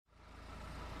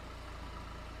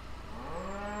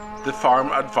the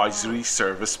Farm Advisory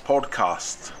Service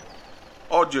podcast.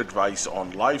 Audio advice on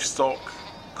livestock,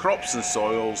 crops and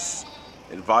soils,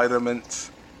 environment,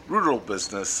 rural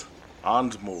business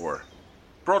and more.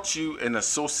 Brought to you in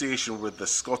association with the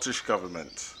Scottish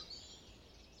Government.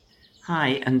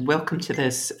 Hi, and welcome to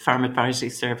this Farm Advisory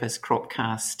Service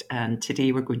Cropcast. And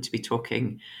today we're going to be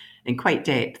talking in quite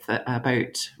depth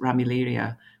about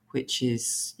Ramularia, which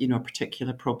is, a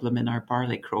particular problem in our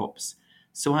barley crops.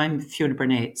 So I'm Fiona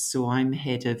Burnett, I'm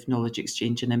Head of Knowledge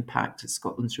Exchange and Impact at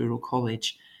Scotland's Rural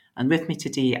College. And with me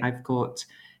today, I've got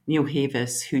Neil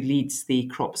Havis, who leads the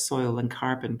Crop, Soil and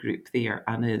Carbon group there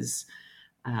and is,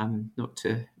 not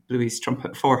to blow his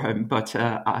trumpet for him, but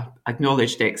an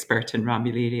acknowledged expert in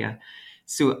Ramularia.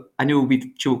 So I know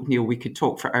we've joked, Neil, we could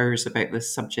talk for hours about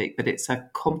this subject, but it's a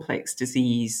complex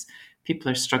disease.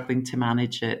 People are struggling to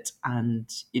manage it. And,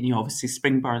 obviously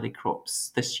spring barley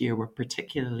crops this year were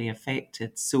particularly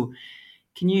affected. So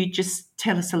can you just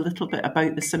tell us a little bit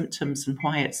about the symptoms and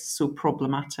why it's so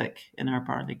problematic in our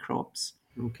barley crops?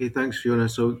 Okay, thanks, Fiona.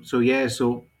 So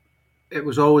it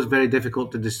was always very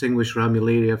difficult to distinguish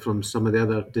Ramularia from some of the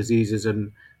other diseases.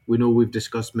 And we know we've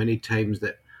discussed many times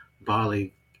that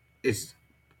barley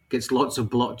gets lots of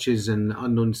blotches and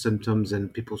unknown symptoms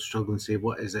and people struggle and say,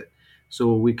 what is it?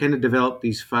 So we kind of developed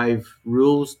these 5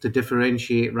 rules to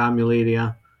differentiate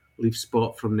Ramularia leaf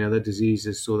spot from the other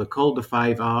diseases. So they're called the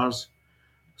 5 R's.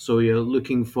 So you're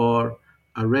looking for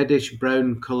a reddish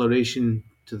brown coloration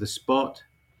to the spot.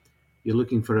 You're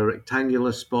looking for a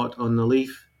rectangular spot on the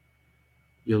leaf.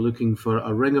 You're looking for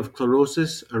a ring of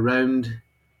chlorosis around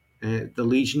the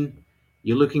lesion.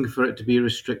 You're looking for it to be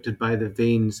restricted by the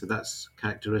veins. So that's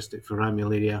characteristic for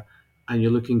Ramularia. And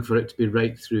you're looking for it to be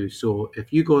right through. So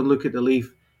if you go and look at the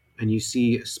leaf and you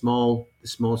see the small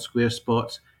square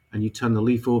spots and you turn the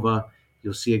leaf over,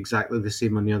 you'll see exactly the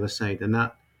same on the other side. And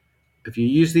that, if you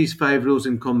use these 5 rules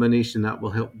in combination, that will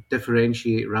help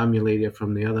differentiate Ramularia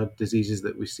from the other diseases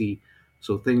that we see.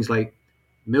 So things like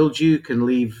mildew can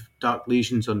leave dark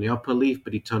lesions on the upper leaf,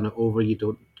 but you turn it over, you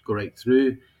don't go right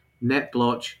through. Net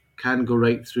blotch can go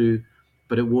right through,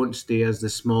 but it won't stay as the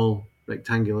small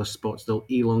rectangular spots. They'll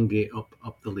elongate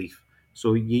up the leaf.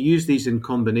 So you use these in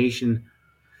combination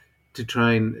to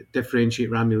try and differentiate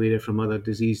Ramularia from other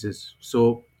diseases.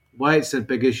 So why it's a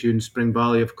big issue in spring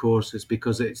barley, of course, is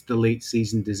because it's the late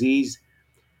season disease.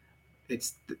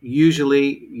 It's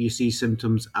usually you see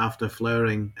symptoms after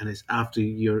flowering and it's after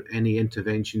any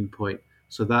intervention point.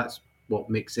 So that's what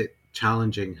makes it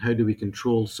challenging. How do we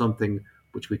control something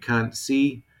which we can't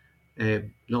see?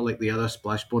 Not like the other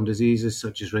splash-borne diseases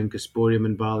such as rhynchosporium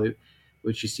and barley,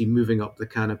 which you see moving up the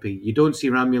canopy. You don't see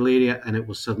Ramularia and it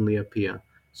will suddenly appear.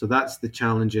 So that's the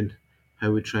challenge in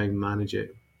how we try and manage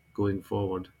it going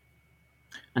forward.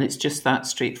 And it's just that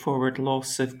straightforward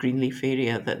loss of green leaf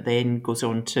area that then goes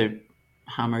on to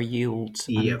hammer yield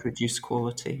and reduce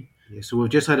quality. Yeah, so we've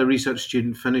just had a research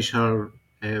student finish her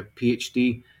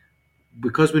PhD.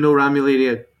 Because we know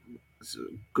Ramularia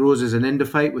grows as an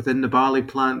endophyte within the barley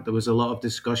plant, there was a lot of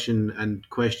discussion and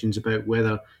questions about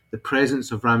whether the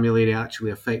presence of Ramularia actually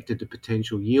affected the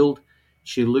potential yield.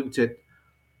 She looked at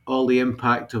all the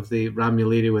impact of the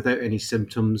Ramularia without any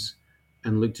symptoms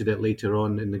and looked at it later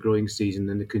on in the growing season.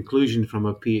 And the conclusion from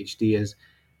her PhD is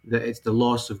that it's the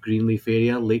loss of green leaf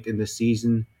area late in the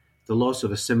season, the loss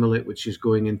of assimilate, which is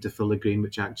going into filigrane,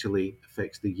 which actually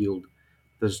affects the yield.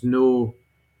 There's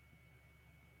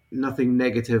nothing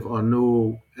negative or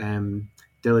no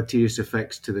deleterious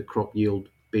effects to the crop yield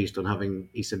based on having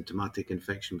asymptomatic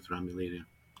infection with Ramularia.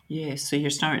 Yeah, so you're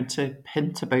starting to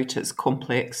hint about its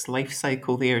complex life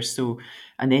cycle there. So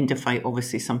an endophyte,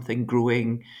 obviously something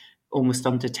growing almost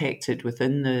undetected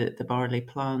within the barley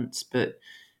plant, but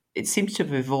it seems to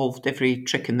have evolved every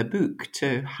trick in the book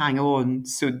to hang on.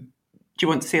 So do you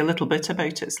want to say a little bit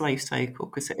about its life cycle?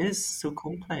 Because it is so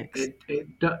complex.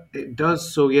 It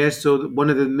does. So, yes. So one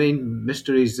of the main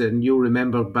mysteries, and you'll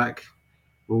remember back,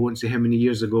 we won't say how many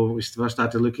years ago we first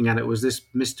started looking at it, was this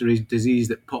mystery disease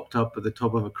that popped up at the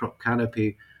top of a crop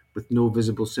canopy with no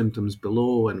visible symptoms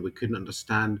below, and we couldn't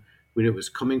understand where it was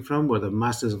coming from. Were there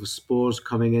masses of spores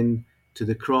coming in to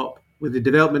the crop? With the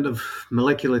development of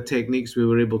molecular techniques, we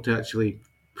were able to actually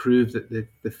prove that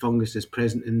the fungus is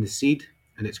present in the seed,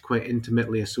 and it's quite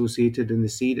intimately associated in the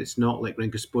seed. It's not like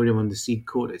rhynchosporium on the seed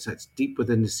coat. It's deep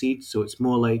within the seed, so it's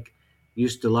more like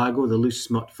Eustelago, the loose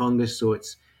smut fungus. So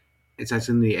it's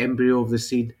actually in the embryo of the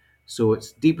seed. So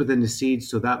it's deep within the seed,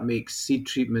 so that makes seed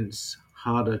treatments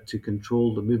harder to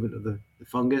control the movement of the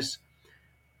fungus.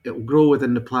 It will grow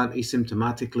within the plant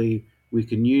asymptomatically. We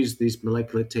can use these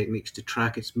molecular techniques to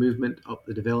track its movement up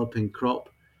the developing crop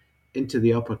into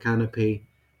the upper canopy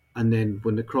And then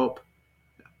when the crop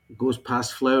goes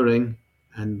past flowering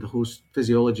and the host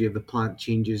physiology of the plant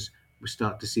changes, we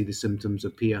start to see the symptoms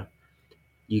appear.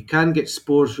 You can get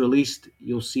spores released.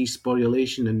 You'll see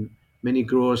sporulation, and many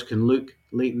growers can look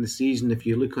late in the season. If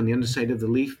you look on the underside of the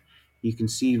leaf, you can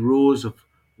see rows of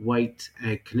white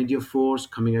conidiophores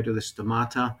coming out of the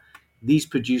stomata. These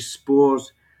produce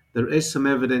spores. There is some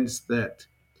evidence that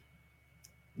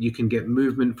you can get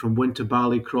movement from winter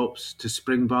barley crops to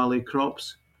spring barley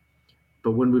crops.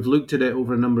 But when we've looked at it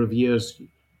over a number of years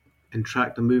and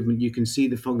tracked the movement, you can see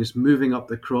the fungus moving up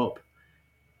the crop,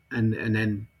 and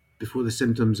then before the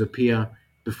symptoms appear,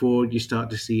 before you start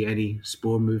to see any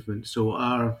spore movement. So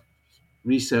our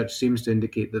research seems to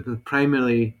indicate that the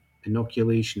primary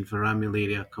inoculation for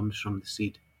Ramularia comes from the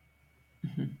seed.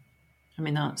 Mm-hmm. I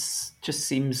mean, that's just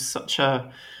seems such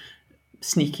a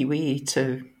sneaky way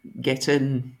to get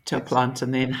in to a plant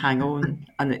and then hang on.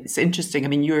 And it's interesting. I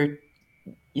mean,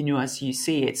 as you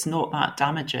say, it's not that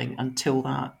damaging until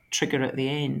that trigger at the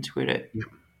end where it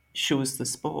shows the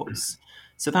spots.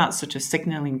 So that sort of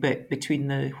signalling bit between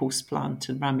the host plant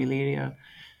and Ramularia, I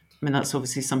mean, that's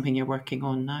obviously something you're working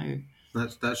on now.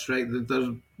 That's right.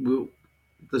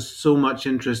 There's so much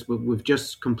interest. We've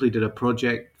just completed a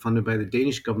project funded by the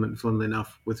Danish government, funnily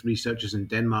enough, with researchers in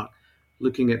Denmark,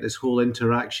 looking at this whole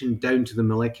interaction down to the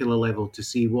molecular level to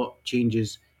see what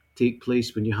changes take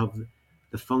place when you have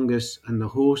the fungus and the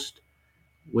host,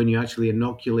 when you actually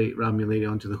inoculate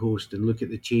Ramularia onto the host, and look at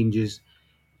the changes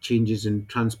in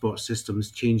transport systems,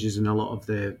 changes in a lot of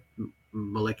the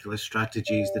molecular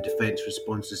strategies, the defense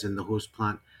responses in the host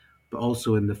plant, but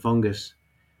also in the fungus.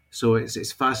 So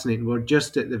it's fascinating. We're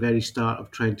just at the very start of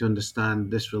trying to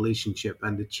understand this relationship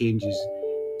and the changes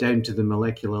down to the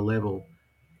molecular level.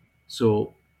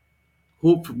 So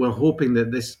we're hoping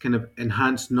that this kind of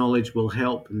enhanced knowledge will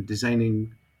help in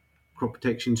designing crop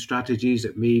protection strategies.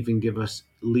 It may even give us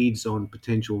leads on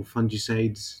potential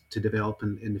fungicides to develop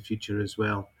in the future as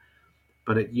well.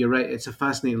 But you're right, it's a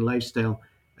fascinating lifestyle.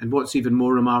 And what's even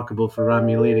more remarkable for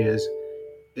Ramularia is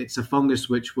it's a fungus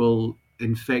which will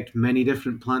infect many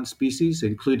different plant species,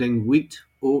 including wheat,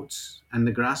 oats, and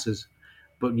the grasses.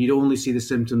 But you'd only see the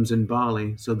symptoms in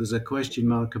barley. So there's a question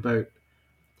mark about,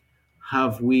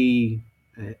 have we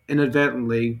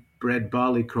inadvertently bred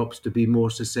barley crops to be more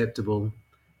susceptible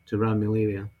to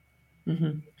Ramularia?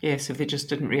 Mm-hmm. Yes, if they just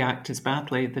didn't react as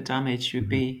badly, the damage would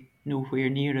be nowhere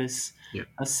near as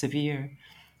severe.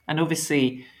 And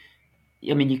obviously,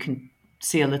 I mean, you can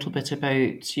say a little bit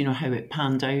about, how it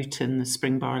panned out in the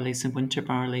spring barleys and winter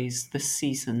barleys this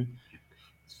season.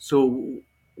 So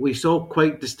we saw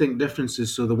quite distinct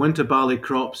differences. So the winter barley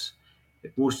crops,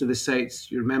 at most of the sites,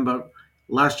 you remember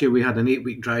last year we had an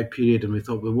 8-week dry period and we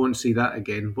thought we won't see that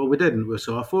again. Well, we didn't. We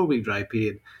saw a 4-week dry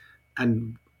period.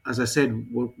 And as I said,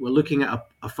 we're looking at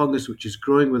a fungus which is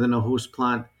growing within a host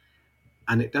plant,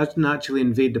 and it doesn't actually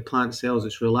invade the plant cells.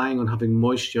 It's relying on having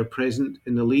moisture present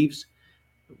in the leaves.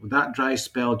 That dry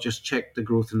spell just checked the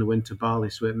growth in the winter barley,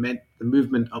 so it meant the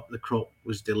movement up the crop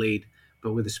was delayed.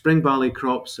 But with the spring barley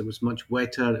crops, it was much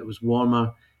wetter, it was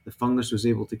warmer, the fungus was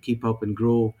able to keep up and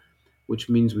grow, which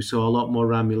means we saw a lot more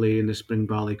Ramularia in the spring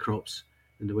barley crops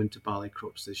than the winter barley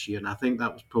crops this year. And I think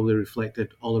that was probably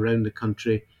reflected all around the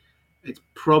country. It's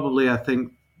probably, I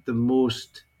think, the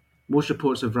most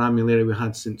reports of Ramularia we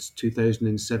had since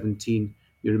 2017.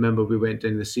 You remember we went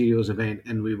down the cereals event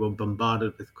and we were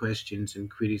bombarded with questions and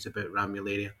queries about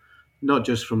Ramularia, not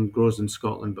just from growers in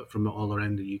Scotland, but from all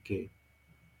around the UK.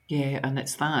 Yeah, and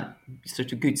it's that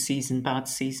sort of good season, bad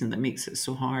season that makes it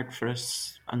so hard for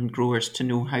us and growers to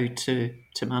know how to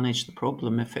manage the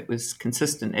problem. If it was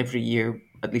consistent every year,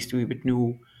 at least we would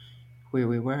know where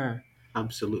we were.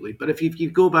 Absolutely. But if you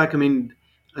go back, I mean,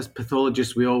 as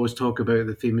pathologists, we always talk about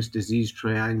the famous disease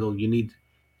triangle. You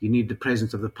need the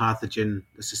presence of the pathogen,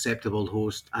 the susceptible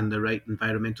host, and the right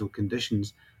environmental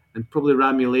conditions. And probably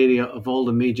Ramularia, of all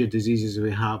the major diseases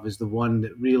we have, is the one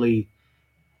that really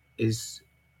is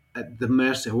at the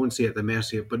mercy, I won't say at the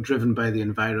mercy, but driven by the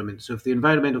environment. So if the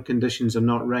environmental conditions are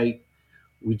not right,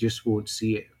 we just won't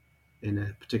see it in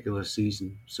a particular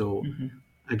season. So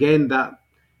again, that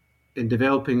in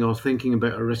developing or thinking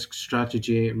about a risk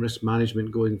strategy and risk management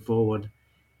going forward,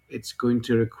 it's going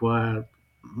to require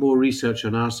more research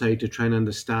on our side to try and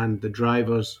understand the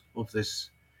drivers of this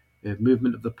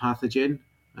movement of the pathogen.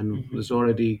 And there's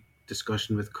already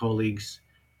discussion with colleagues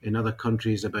in other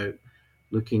countries about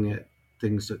looking at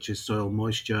things such as soil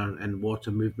moisture and water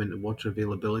movement and water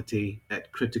availability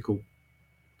at critical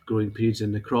growing periods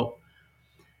in the crop,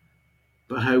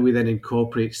 but how we then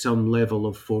incorporate some level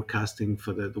of forecasting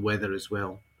for the weather as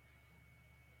well.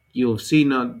 you'll have seen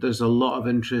that there's a lot of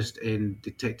interest in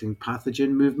detecting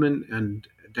pathogen movement, and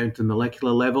down to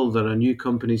molecular level, there are new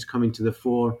companies coming to the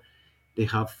fore. They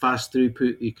have fast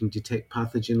throughput. You can detect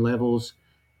pathogen levels,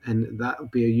 and that will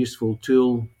be a useful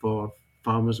tool for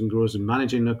farmers and growers in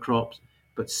managing their crops.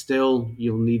 But still,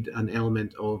 you'll need an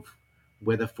element of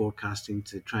weather forecasting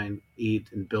to try and aid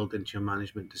and build into your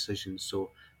management decisions.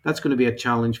 So that's going to be a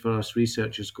challenge for us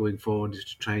researchers going forward, is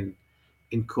to try and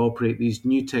incorporate these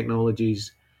new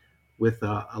technologies with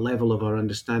a level of our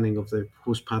understanding of the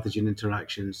host pathogen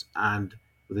interactions and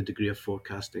with a degree of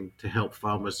forecasting to help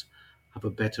farmers have a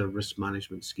better risk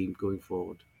management scheme going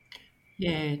forward.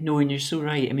 Yeah, no, and you're so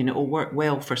right. I mean, it'll work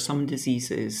well for some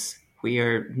diseases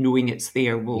where knowing it's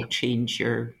there will Yep. change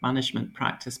your management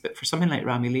practice. But for something like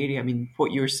Ramularia, I mean,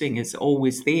 what you're saying is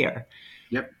always there.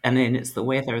 Yep. And then it's the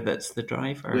weather that's the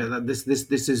driver. Yeah,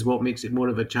 this is what makes it more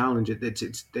of a challenge.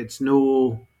 It's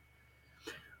no,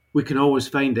 we can always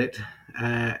find it,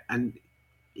 and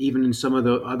even in some of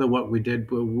the other work we did,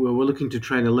 we're looking to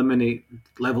try and eliminate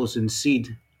levels in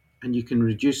seed, and you can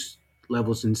reduce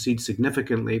levels in seed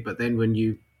significantly. But then when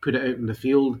you put it out in the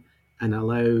field and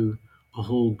allow a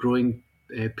whole growing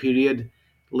period,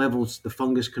 levels, the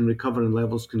fungus can recover and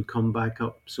levels can come back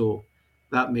up. So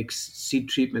that makes seed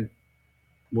treatment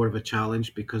more of a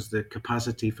challenge because the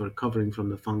capacity for recovering from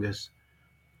the fungus.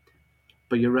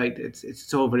 But you're right,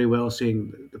 it's all very well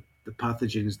saying the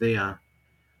pathogens there,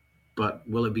 but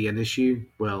will it be an issue?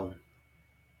 Well,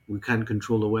 we can't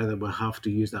control the weather. We'll have to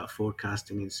use that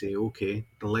forecasting and say, okay,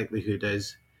 the likelihood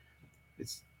is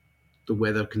it's the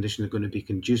weather conditions are going to be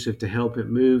conducive to help it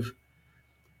move.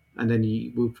 And then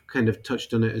we've kind of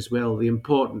touched on it as well. The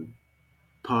important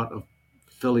part of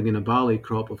filling in a barley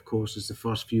crop, of course, is the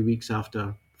first few weeks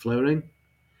after flowering.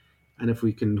 And if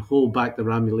we can hold back the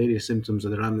Ramularia symptoms, or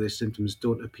the Ramularia symptoms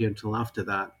don't appear until after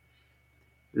that.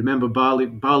 Remember,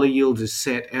 barley yield is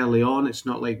set early on. It's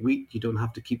not like wheat. You don't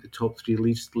have to keep the top 3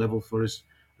 leaves level for as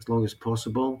long as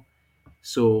possible.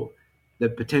 So the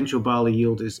potential barley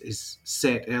yield is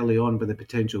set early on by the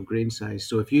potential grain size.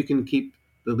 So if you can keep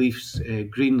the leaves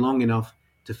green long enough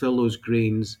to fill those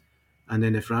grains, and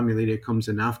then if Ramularia comes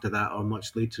in after that or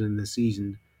much later in the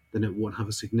season, then it won't have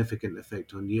a significant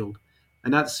effect on yield.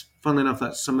 And that's, funnily enough,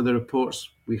 that's some of the reports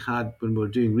we had when we were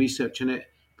doing research in it.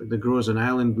 But the growers on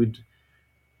Ireland would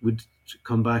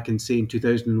come back and say in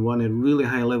 2001 had really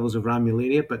high levels of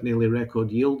Ramularia, but nearly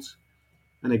record yields.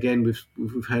 And again,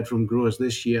 we've heard from growers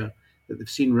this year that they've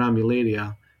seen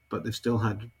Ramularia, but they've still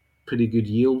had pretty good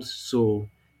yields. So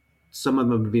some of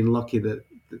them have been lucky that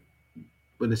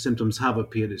when the symptoms have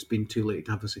appeared, it's been too late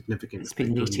to have a significant It's effect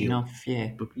been on late yield. enough, yeah.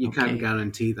 But you can't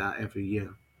guarantee that every year.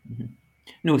 Mm-hmm.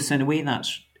 No, so in a way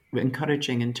that's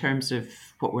encouraging in terms of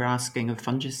what we're asking of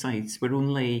fungicides. We're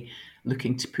only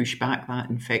looking to push back that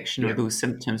infection or those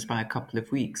symptoms by a couple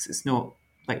of weeks. It's not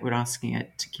like we're asking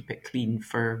it to keep it clean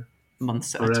for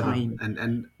months at a time.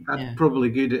 And that's probably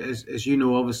good. As you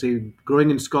know, obviously,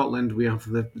 growing in Scotland, we have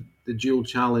the dual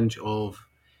challenge of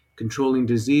controlling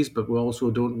disease, but we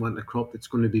also don't want a crop that's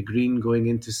going to be green going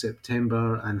into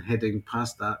September and heading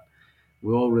past that.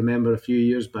 We all remember a few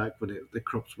years back when the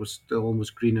crops were still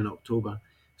almost green in October.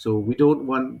 So we don't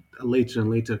want later and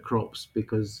later crops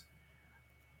because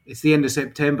it's the end of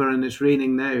September and it's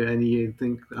raining now, and you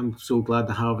think, I'm so glad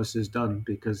the harvest is done,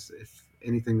 because if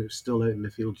anything that's still out in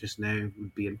the field just now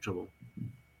would be in trouble.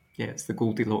 Yeah, it's the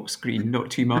Goldilocks green,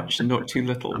 not too much and not too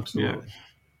little. Absolutely.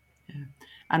 Yeah.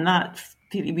 And that,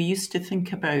 we used to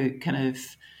think about kind of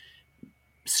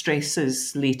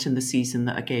stresses late in the season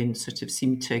that again sort of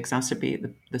seem to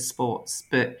exacerbate the spots,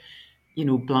 but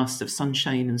blast of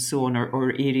sunshine and so on,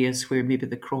 or areas where maybe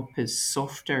the crop is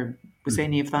softer. Was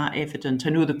any of that evident? I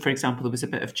know that, for example, there was a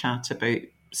bit of chat about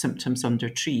symptoms under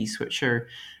trees, which are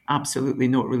absolutely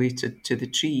not related to the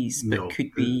trees, but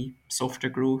could be softer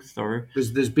growth. Or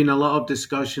there's been a lot of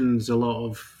discussions, a lot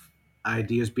of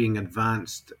ideas being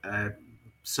advanced.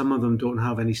 Some of them don't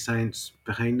have any science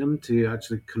behind them to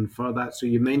actually confer that. So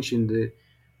you mentioned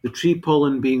the tree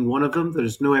pollen being one of them.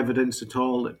 There's no evidence at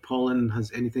all that pollen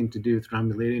has anything to do with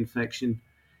Ramularia infection.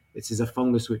 It is a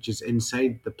fungus which is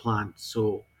inside the plant.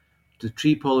 So the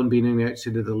tree pollen being on the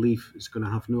outside of the leaf is going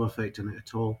to have no effect on it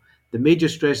at all. The major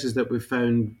stresses that we've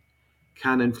found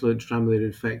can influence Ramularia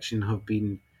infection have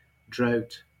been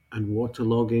drought and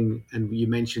waterlogging, and you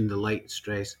mentioned the light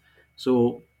stress.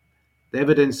 So the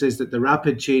evidence is that the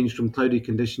rapid change from cloudy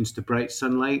conditions to bright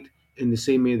sunlight, in the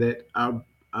same way that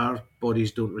our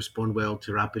bodies don't respond well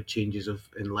to rapid changes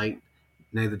in light,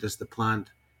 neither does the plant.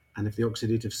 And if the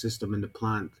oxidative system in the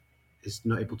plant is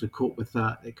not able to cope with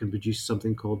that, it can produce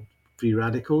something called free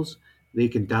radicals. They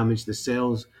can damage the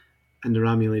cells. and the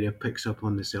Ramularia picks up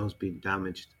on the cells being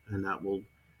damaged, and that will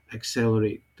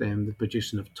accelerate the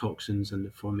producing of toxins and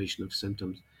the formation of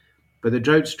symptoms. But the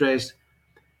drought stress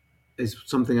is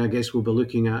something I guess we'll be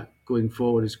looking at going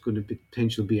forward. Is going to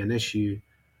potentially be an issue.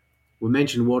 We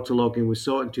mentioned waterlogging. We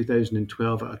saw it in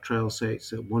 2012 at our trial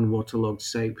sites. At one waterlogged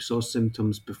site, we saw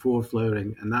symptoms before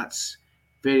flowering, and that's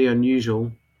very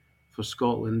unusual for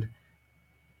Scotland.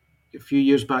 A few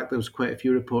years back, there was quite a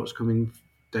few reports coming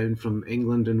down from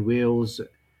England and Wales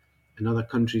and other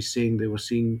countries saying they were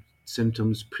seeing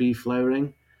symptoms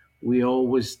pre-flowering. We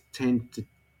always tend to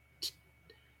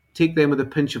take them with a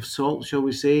pinch of salt, shall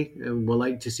we say. We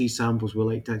like to see samples. We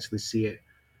like to actually see it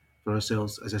for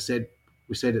ourselves. As I said,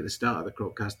 we said at the start of the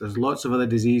Cropcast, there's lots of other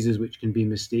diseases which can be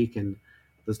mistaken.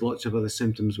 There's lots of other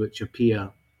symptoms which appear.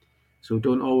 So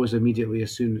don't always immediately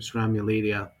assume it's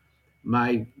Ramularia.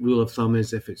 My rule of thumb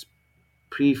is if it's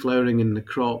pre-flowering in the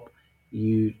crop,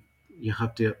 you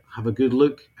have to have a good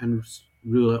look and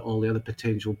rule out all the other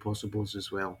potential possibles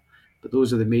as well. But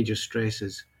those are the major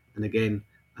stresses. And again,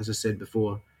 as I said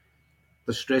before,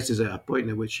 the stress is at a point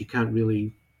at which you can't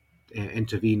really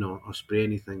intervene or spray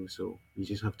anything. So you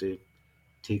just have to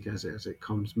take it as it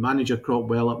comes. Manage your crop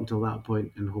well up until that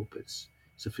point and hope it's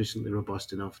sufficiently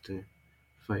robust enough to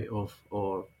fight off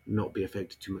or not be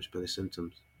affected too much by the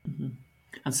symptoms. Mm-hmm.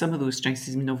 And some of those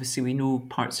stresses, I mean, obviously we know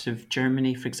parts of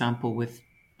Germany, for example, with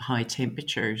high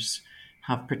temperatures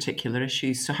have particular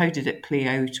issues. So how did it play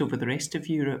out over the rest of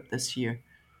Europe this year?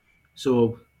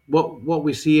 So what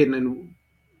we see and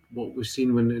what we've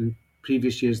seen when in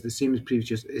previous years, the same as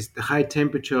previous years, is the high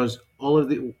temperatures. All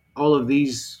of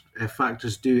these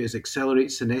factors do is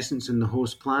accelerate senescence in the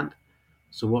host plant.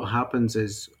 So what happens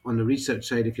is on the research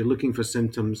side, if you're looking for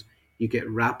symptoms, you get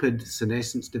rapid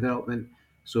senescence development.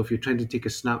 So if you're trying to take a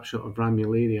snapshot of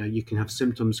Ramularia, you can have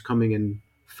symptoms coming in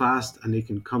fast and they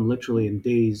can come literally in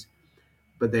days,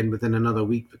 but then within another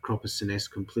week, the crop is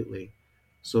senesced completely.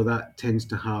 So that tends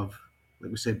to have,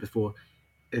 like we said before,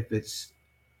 if it's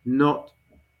not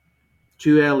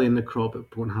too early in the crop, it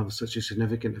won't have such a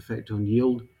significant effect on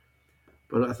yield.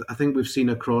 But I think we've seen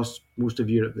across most of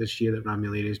Europe this year that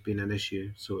Ramularia has been an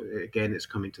issue. So again, it's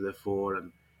coming to the fore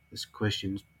and there's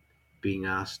questions being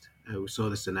asked. We saw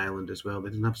this in Ireland as well. They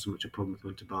didn't have so much a problem with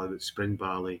winter barley, but spring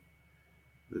barley,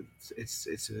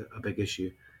 it's a big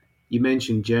issue. You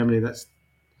mentioned Germany. That's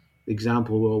the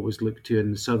example we always look to.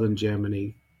 In southern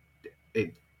Germany,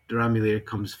 the Ramularia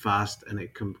comes fast and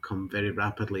it can come very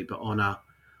rapidly, but on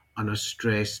a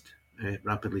stressed,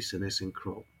 rapidly senescing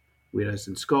crop. Whereas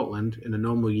in Scotland, in a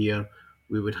normal year,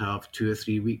 we would have 2 or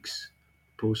 3 weeks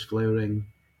post-flowering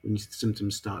when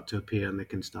symptoms start to appear and they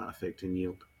can start affecting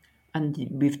yield. And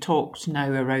we've talked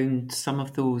now around some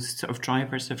of those sort of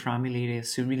drivers of Ramularia,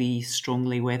 so really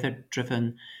strongly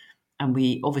weather-driven. And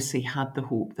we obviously had the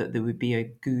hope that there would be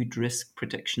a good risk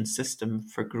prediction system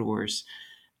for growers.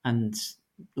 And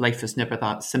life is never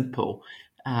that simple.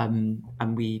 And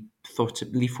we thought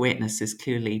leaf wetness is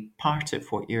clearly part of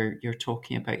what you're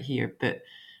talking about here. But,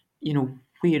 you know,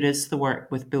 where is the work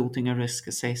with building a risk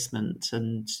assessment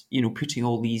and, you know, putting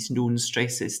all these known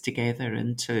stresses together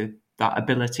into that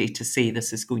ability to say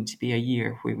this is going to be a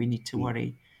year where we need to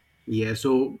worry? Yeah,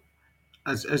 so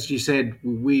as you said,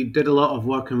 we did a lot of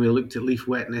work and we looked at leaf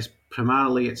wetness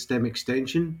primarily at stem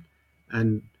extension.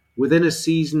 And within a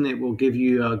season, it will give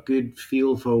you a good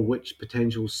feel for which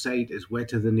potential site is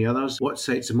wetter than the others, what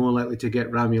sites are more likely to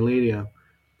get Ramularia.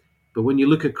 But when you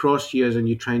look across years and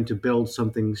you're trying to build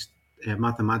something, a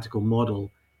mathematical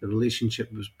model, the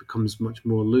relationship becomes much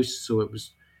more loose. So it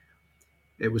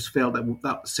was felt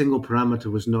that single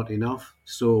parameter was not enough.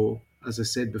 So as I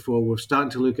said before, we're starting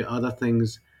to look at other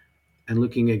things and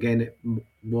looking again at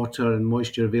water and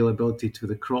moisture availability to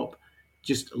the crop,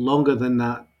 just longer than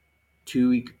that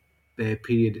 2-week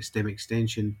period at stem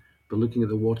extension, but looking at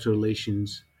the water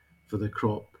relations for the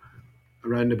crop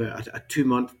around about a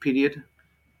 2-month period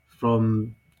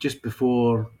from just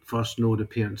before first node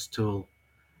appearance till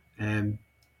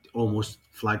almost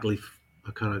flag leaf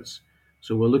occurrence.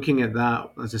 So we're looking at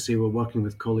that. As I say, we're working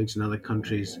with colleagues in other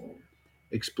countries,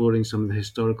 exploring some of the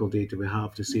historical data we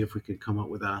have to see if we can come up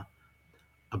with a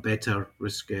better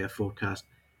risk forecast.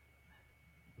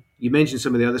 You mentioned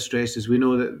some of the other stresses. We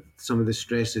know that some of the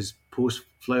stresses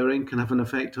post-flowering can have an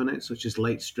effect on it, such as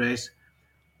light stress.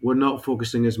 We're not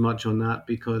focusing as much on that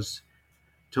because,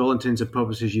 to all intents and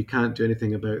purposes, you can't do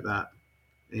anything about that.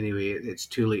 Anyway, it's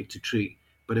too late to treat.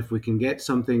 But if we can get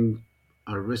something,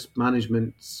 a risk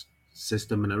management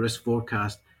system and a risk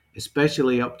forecast,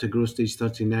 especially up to growth stage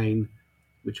 39,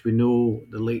 which we know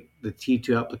the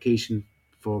T2 application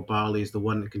for barley is the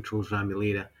one that controls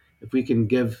Ramularia. If we can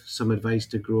give some advice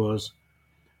to growers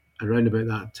around about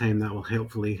that time, that will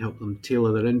hopefully help them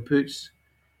tailor their inputs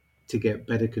to get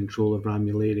better control of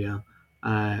Ramularia.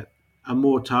 A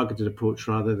more targeted approach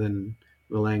rather than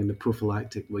relying on the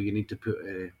prophylactic where you need to put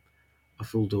a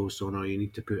full dose on, or you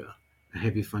need to put a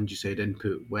heavy fungicide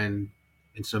input when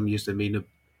in some years there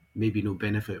may be no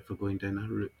benefit for going down that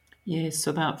route. Yeah,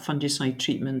 so that fungicide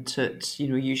treatment,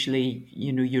 usually,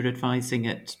 you're advising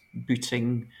it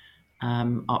booting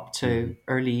up to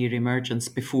early year emergence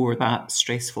before that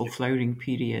stressful flowering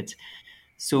period.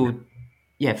 So,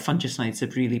 yeah, fungicides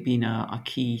have really been a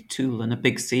key tool and a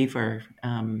big saver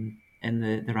in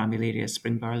the Ramularia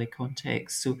spring barley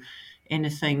context. So,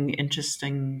 anything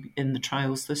interesting in the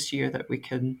trials this year that we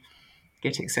can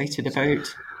get excited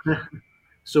about?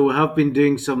 So we have been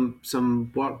doing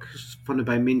some work funded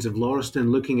by means of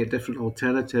Lauriston, looking at different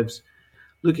alternatives,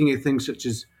 looking at things such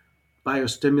as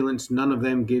biostimulants. None of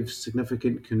them give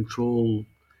significant control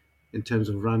in terms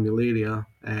of Ramularia.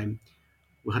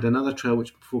 We had another trial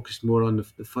which focused more on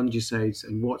the fungicides,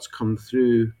 and what's come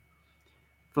through.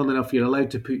 Funnily enough, you're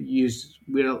allowed to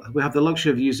we have the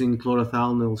luxury of using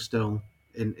chlorothalonil still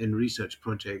in research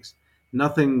projects.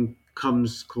 Nothing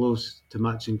comes close to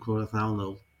matching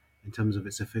chlorothalonil in terms of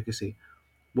its efficacy.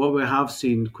 What we have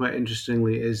seen, quite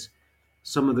interestingly, is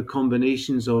some of the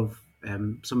combinations of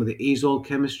some of the azole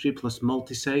chemistry plus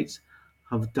multisites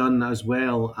have done as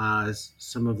well as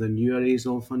some of the newer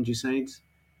azole fungicides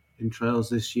in trials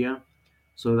this year.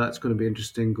 So that's going to be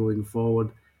interesting going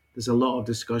forward. There's a lot of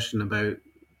discussion about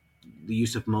the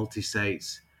use of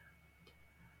multisites,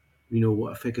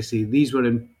 what efficacy. These were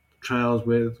in trials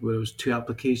where there was 2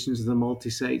 applications of the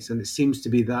multisites, and it seems to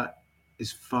be that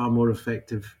is far more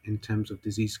effective in terms of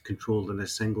disease control than a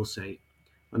single site.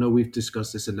 I know we've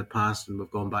discussed this in the past, and we've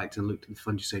gone back and looked at the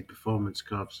fungicide performance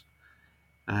curves.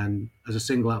 And as a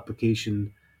single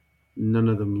application, none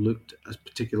of them looked as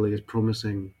particularly as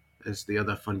promising as the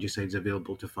other fungicides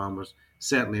available to farmers.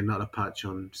 Certainly not a patch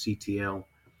on CTL,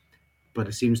 but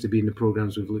it seems to be in the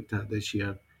programs we've looked at this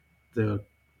year, there are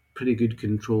pretty good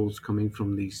controls coming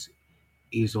from these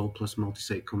azole plus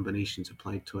multisite combinations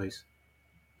applied twice.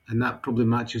 And that probably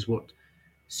matches what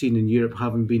seen in Europe,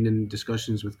 having been in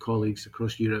discussions with colleagues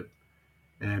across Europe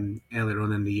earlier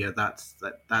on in the year.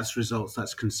 That's results,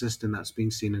 that's consistent, that's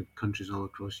being seen in countries all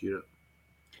across Europe.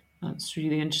 That's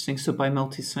really interesting. So by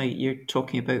multi-site, you're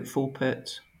talking about full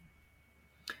pit?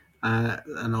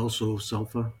 And also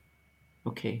sulfur.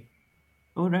 Okay.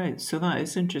 All right. So that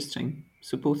is interesting.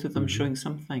 So both of them showing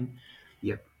something.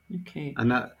 Yep. Okay.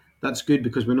 And that's good,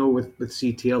 because we know with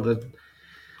CTL that,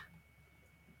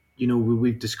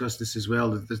 we've discussed this as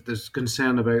well, that there's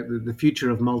concern about the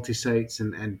future of multi-sites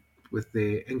and with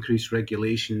the increased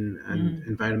regulation and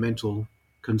environmental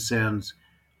concerns,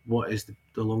 what is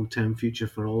the long-term future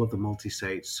for all of the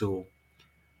multi-sites. So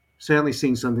certainly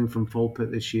seeing something from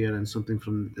Fulpit this year and something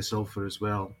from the sulfur as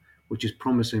well, which is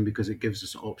promising because it gives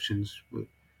us options.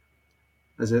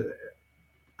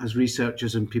 As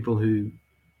researchers and people who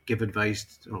give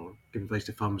advice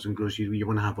to farmers and growers, you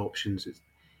want to have options.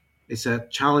 It's a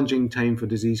challenging time for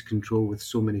disease control with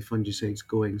so many fungicides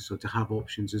going, so to have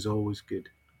options is always good.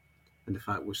 And the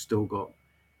fact we've still got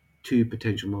 2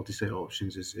 potential multi-site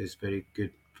options is very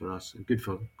good for us and good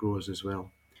for growers as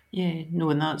well. Yeah, no,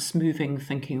 and that's moving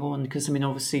thinking on, because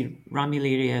obviously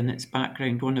Ramularia and its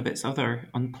background, one of its other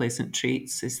unpleasant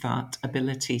traits is that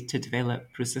ability to develop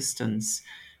resistance.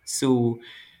 So,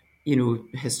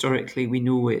 historically we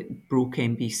know it broke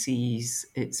MBCs,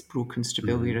 it's broken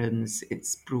strobilurins,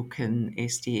 it's broken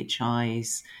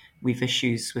SDHIs, we've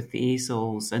issues with the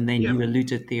azoles, and then you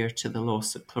alluded there to the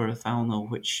loss of chlorothalonil,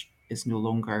 which is no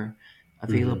longer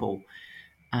available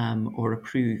or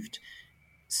approved.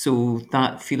 So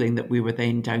that feeling that we were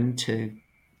then down to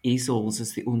azoles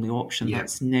as the only option,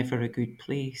 that's never a good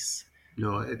place.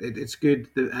 No, it's good.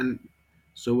 And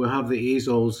so we have the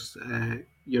azoles.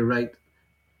 You're right.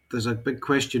 There's a big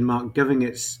question mark, given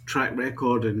its track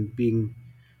record and being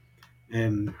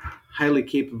highly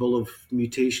capable of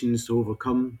mutations to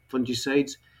overcome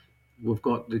fungicides. We've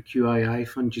got the QII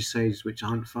fungicides, which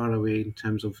aren't far away in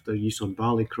terms of their use on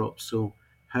barley crops. So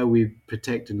how we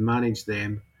protect and manage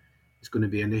them is going to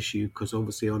be an issue, because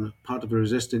obviously on part of the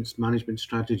resistance management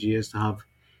strategy is to have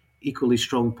equally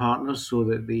strong partners, so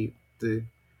that the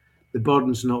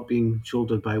burden's not being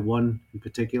shouldered by one in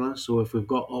particular. So if we've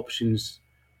got options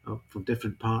for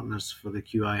different partners for the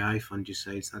QII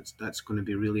fungicides, that's going to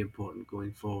be really important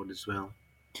going forward as well.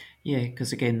 Yeah,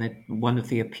 because again, one of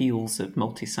the appeals of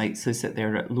multi-sites is that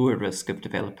they're at lower risk of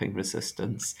developing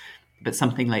resistance. But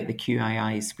something like the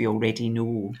QIIs, we already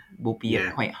know will be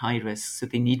at quite high risk, so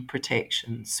they need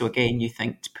protection. So again, you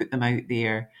think to put them out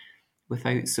there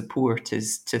without support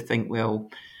is to think, well,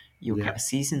 you'll Yeah. get a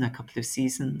season, a couple of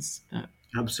seasons.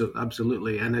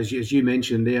 Absolutely. And as you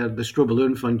mentioned there, the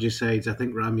strobilurin fungicides, I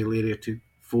think Ramularia took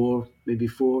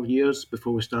 4 years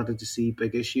before we started to see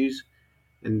big issues.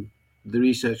 And the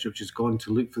research which has gone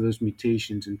to look for those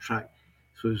mutations and track,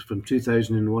 so it was from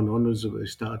 2001 onwards that we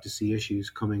started to see issues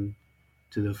coming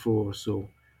to the fore. So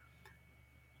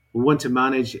we want to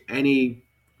manage any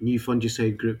new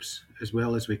fungicide groups as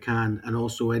well as we can, and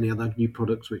also any other new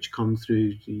products which come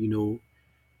through.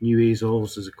 New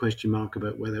azoles, there's a question mark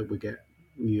about whether we get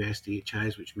new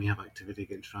SDHIs which may have activity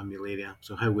against Ramularia.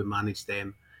 So how we manage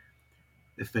them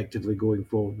effectively going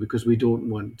forward, because we don't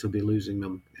want to be losing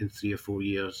them in 3 or 4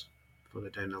 years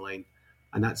further down the line.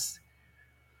 And there's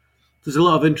a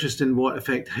lot of interest in what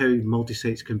effect how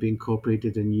multisites can be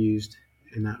incorporated and used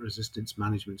in that resistance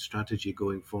management strategy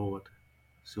going forward.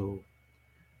 So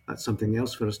that's something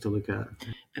else for us to look at.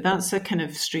 But that's a kind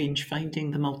of strange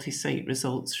finding, the multi-site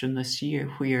results from this year,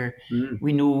 where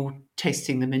we know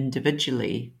testing them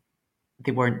individually,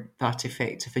 they weren't that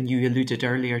effective. And you alluded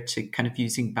earlier to kind of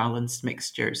using balanced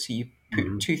mixtures. So you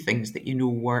put two things that you know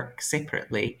work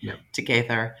separately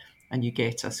together, and you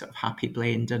get a sort of happy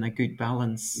blend and a good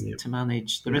balance to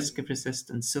manage the risk of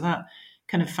resistance. So that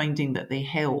kind of finding that they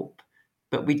help,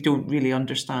 but we don't really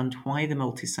understand why the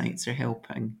multi-sites are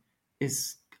helping,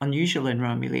 is unusual in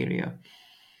Ramularia.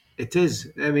 It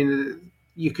is. I mean,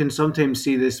 you can sometimes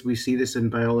see this. We see this in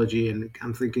biology, and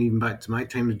I'm thinking even back to my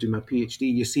time to do my PhD.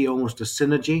 You see almost a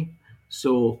synergy.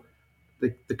 So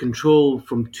the control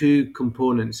from two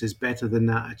components is better than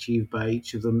that achieved by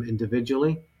each of them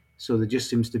individually. So there just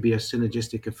seems to be a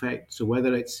synergistic effect. So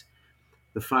whether it's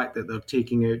the fact that they're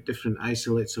taking out different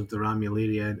isolates of the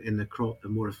Ramularia in the crop, the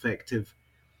more effective.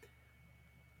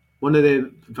 One of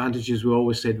the advantages we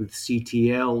always said with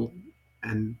CTL,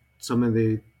 and some of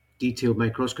the detailed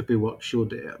microscopy work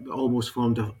showed it almost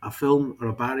formed a film or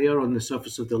a barrier on the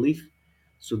surface of the leaf.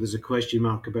 So there's a question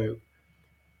mark about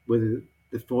whether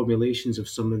the formulations of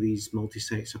some of these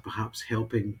multisites are perhaps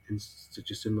helping in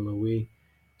such a similar way.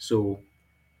 So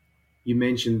you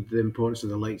mentioned the importance of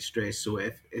the light stress. So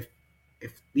if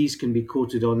these can be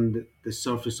coated on the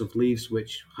surface of leaves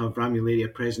which have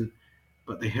Ramularia present,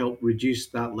 but they help reduce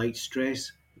that light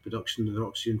stress, the production of the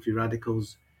oxygen free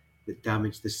radicals that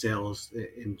damage the cells,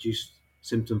 that induce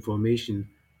symptom formation,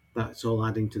 that's all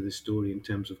adding to the story in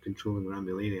terms of controlling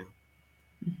Ramularia.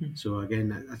 So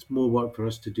again, that's more work for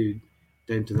us to do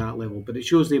down to that level. But it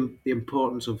shows the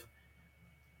importance of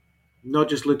not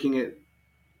just looking at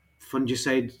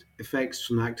fungicide effects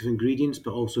from active ingredients,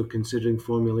 but also considering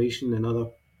formulation and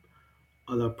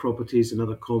other properties and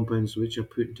other compounds which are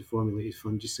put into formulated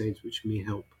fungicides, which may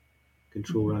help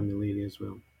control Ramularia as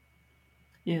well.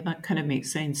 Yeah, that kind of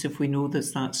makes sense. If we know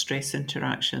there's that stress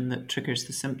interaction that triggers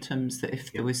the symptoms, that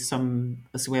if there was some,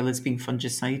 as well as being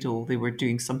fungicidal, they were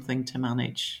doing something to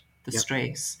manage the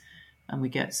stress. And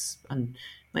and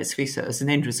let's face it, as an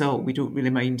end result, we don't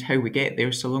really mind how we get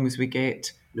there, so long as we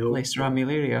get less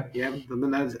Ramularia. Yeah, I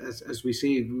mean, as we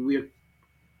say,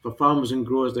 for farmers and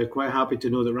growers, they're quite happy to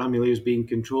know that Ramularia is being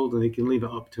controlled, and they can leave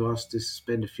it up to us to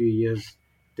spend a few years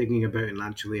digging about and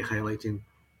actually highlighting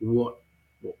what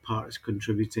part is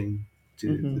contributing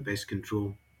to the best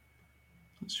control.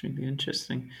 That's really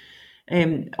interesting.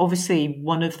 Obviously,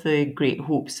 one of the great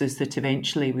hopes is that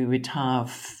eventually we would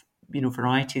have,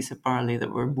 varieties of barley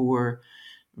that were more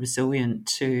resilient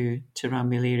to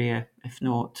Ramularia, if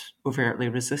not overtly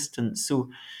resistant. So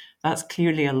that's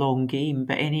clearly a long game,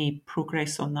 but any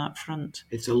progress on that front?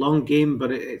 It's a long game,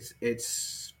 but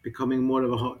it's becoming more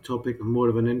of a hot topic and more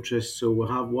of an interest. So we'll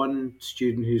have one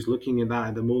student who's looking at that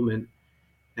at the moment,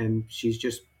 and she's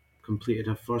just completed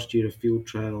her first year of field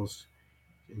trials.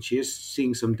 And she is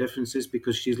seeing some differences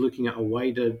because she's looking at a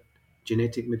wider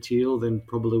genetic material than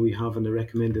probably we have on the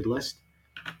recommended list.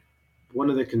 One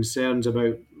of the concerns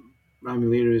about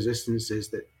Ramularia resistance is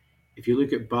that if you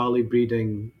look at barley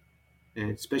breeding,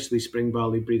 especially spring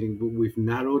barley breeding, we've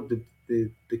narrowed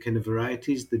the kind of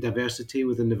varieties, the diversity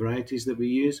within the varieties that we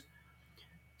use.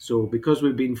 So because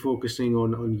we've been focusing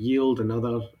on yield and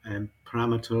other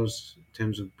parameters in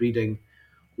terms of breeding,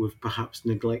 we've perhaps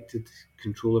neglected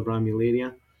control of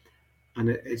Ramularia. And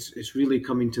it's really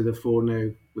coming to the fore now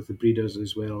with the breeders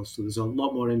as well. So there's a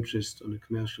lot more interest on the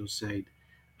commercial side.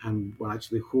 And we're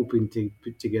actually hoping to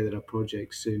put together a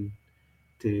project soon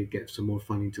to get some more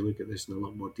funding to look at this in a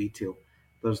lot more detail.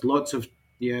 There's lots of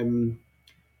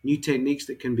new techniques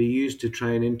that can be used to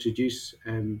try and introduce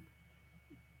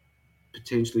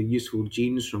potentially useful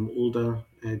genes from older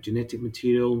genetic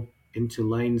material into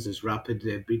lines. There's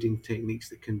rapid breeding techniques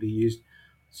that can be used.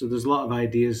 So there's a lot of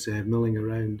ideas milling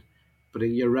around. But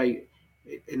you're right,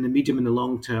 in the medium and the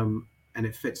long term, and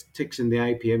it ticks in the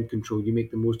IPM control, you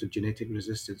make the most of genetic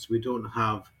resistance. We don't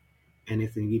have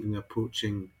anything even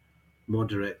approaching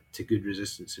moderate to good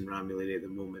resistance in Ramularia at the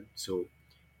moment. So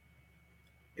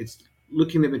it's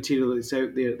looking at material that's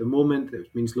out there at the moment.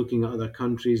 It means looking at other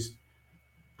countries,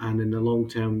 and in the long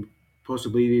term,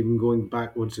 possibly even going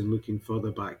backwards and looking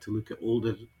further back to look at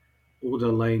older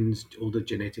lines, older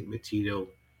genetic material,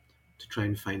 to try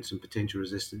and find some potential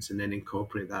resistance, and then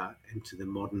incorporate that into the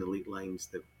modern elite lines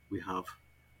that we have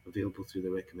available through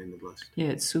the recommended list. Yeah,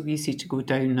 it's so easy to go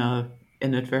down a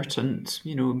inadvertent,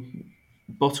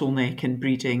 bottleneck in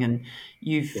breeding, and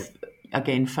you've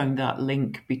again found that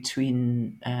link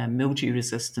between mildew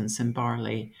resistance in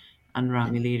barley and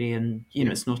Ramularia, and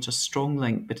it's not a strong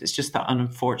link, but it's just that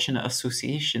unfortunate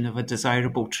association of a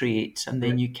desirable trait, and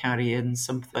then you carry in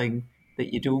something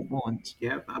that you don't want.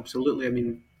 Yeah, absolutely. I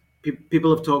mean,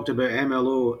 people have talked about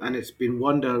MLO, and it's been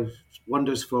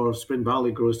wonders for spring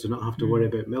barley growers to not have to worry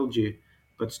about mildew.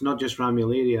 But it's not just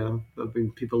Ramularia.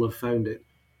 People have found it.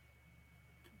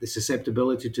 The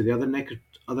susceptibility to the other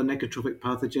necrotrophic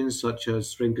pathogens such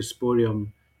as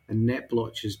Rhynchosporium and net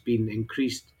blotch has been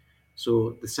increased.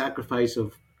 So the sacrifice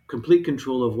of complete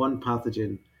control of one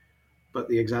pathogen, but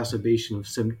the exacerbation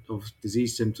of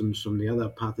disease symptoms from the other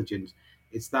pathogens,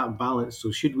 it's that balance.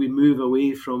 So should we move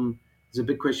away from, there's a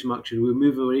big question mark, should we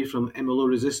move away from MLO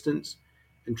resistance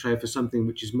and try for something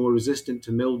which is more resistant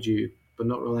to mildew, but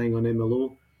not relying on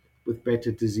MLO, with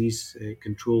better disease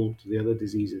control to the other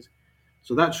diseases?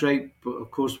 So that's right. But of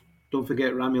course, don't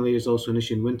forget Ramularia is also an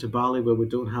issue in winter barley where we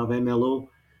don't have MLO.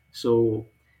 So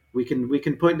we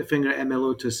can point the finger at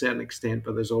MLO to a certain extent,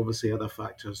 but there's obviously other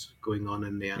factors going on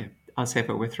in there. Yeah. As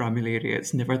ever with Ramularia,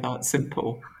 it's never that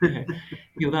simple. Yeah.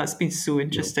 That's been so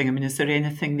interesting. I mean, is there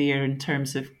anything there in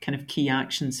terms of kind of key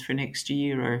actions for next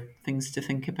year, or things to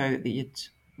think about that you'd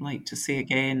like to say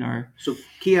again? Or so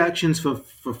key actions for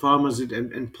farmers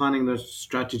in planning their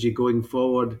strategy going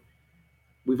forward.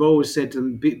 We've always said to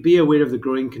them, be aware of the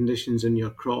growing conditions in your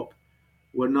crop.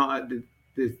 We're not at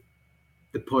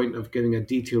the point of giving a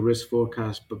detailed risk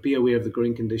forecast, but be aware of the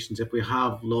growing conditions. If we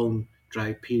have long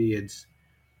dry periods,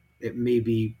 it may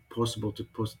be possible to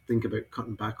think about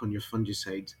cutting back on your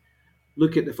fungicides.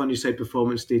 Look at the fungicide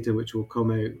performance data, which will come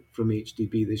out from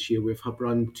HDB this year. We've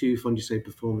run 2 fungicide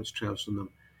performance trials from them.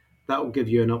 That will give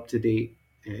you an up-to-date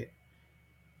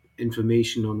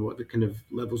information on what the kind of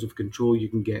levels of control you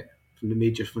can get from the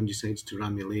major fungicides to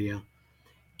Ramularia.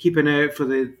 Keep an eye out for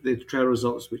the trial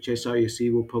results, which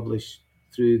SRUC will publish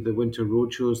through the winter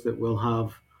roadshows that we'll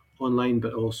have online,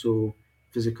 but also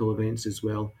physical events as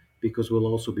well, because we'll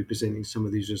also be presenting some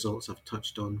of these results I've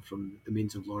touched on from the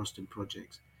Mains of Lauriston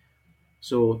projects.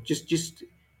 So just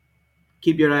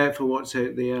keep your eye out for what's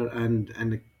out there,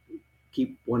 and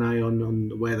keep one eye on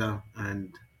the weather,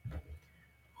 and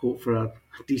hope for a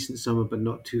decent summer, but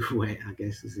not too wet, I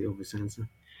guess, is the obvious answer.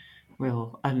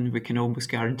 Well, and we can almost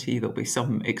guarantee there'll be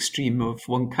some extreme of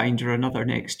one kind or another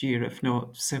next year, if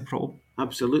not several.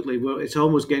 Absolutely. Well, it's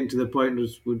almost getting to the point where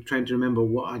we're trying to remember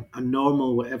what a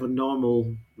normal, whatever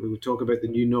normal, we will talk about the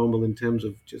new normal in terms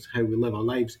of just how we live our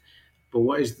lives, but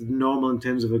what is the normal in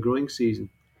terms of a growing season?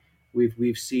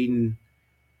 We've seen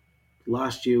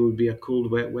last year would be a cold,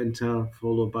 wet winter,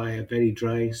 followed by a very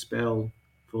dry spell,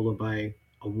 followed by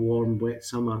a warm, wet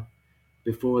summer.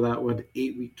 Before that, we had an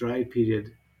 8-week dry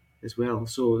period as well.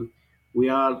 So we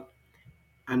are,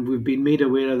 and we've been made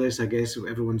aware of this, I guess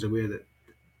everyone's aware that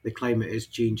the climate is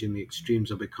changing, the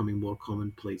extremes are becoming more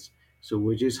commonplace. So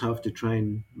we just have to try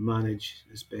and manage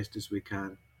as best as we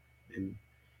can and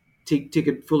take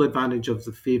full advantage of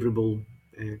the favourable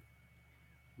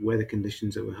weather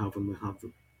conditions that we have when we have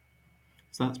them.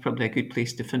 So that's probably a good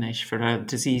place to finish for a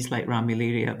disease like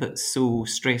Ramularia that's so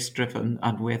stress-driven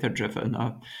and weather-driven.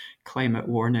 A climate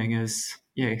warning is,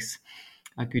 yes,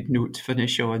 a good note to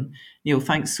finish on. Neil,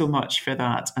 thanks so much for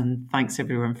that, and thanks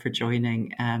everyone for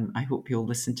joining. I hope you'll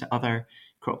listen to other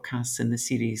Cropcasts in the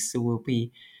series. So we'll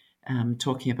be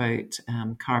talking about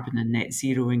carbon and net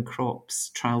zero in crops,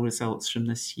 trial results from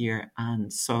this year,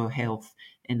 and soil health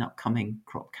in upcoming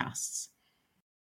Cropcasts.